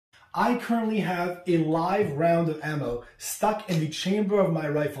I currently have a live round of ammo stuck in the chamber of my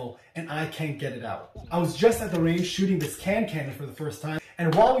rifle and I can't get it out. I was just at the range shooting this cannon for the first time,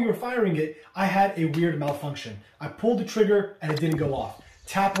 and while we were firing it, I had a weird malfunction. I pulled the trigger and it didn't go off.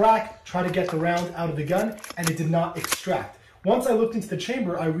 Tap rack, try to get the round out of the gun, and it did not extract. Once I looked into the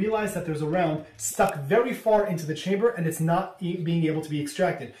chamber, I realized that there's a round stuck very far into the chamber and it's not being able to be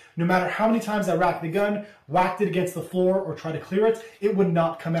extracted. No matter how many times I racked the gun, whacked it against the floor, or tried to clear it, it would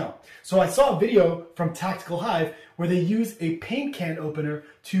not come out. So I saw a video from Tactical Hive where they use a paint can opener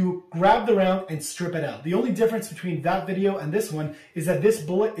to grab the round and strip it out. The only difference between that video and this one is that this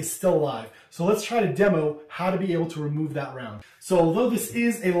bullet is still alive. So let's try to demo how to be able to remove that round. So although this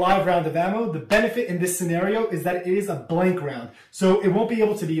is a live round of ammo, the benefit in this scenario is that it is a blank round. So it won't be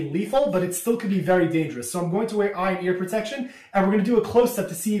able to be lethal, but it still could be very dangerous. So I'm going to wear eye and ear protection, and we're going to do a close-up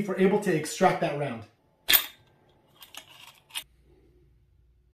to see if we're able to extract that round.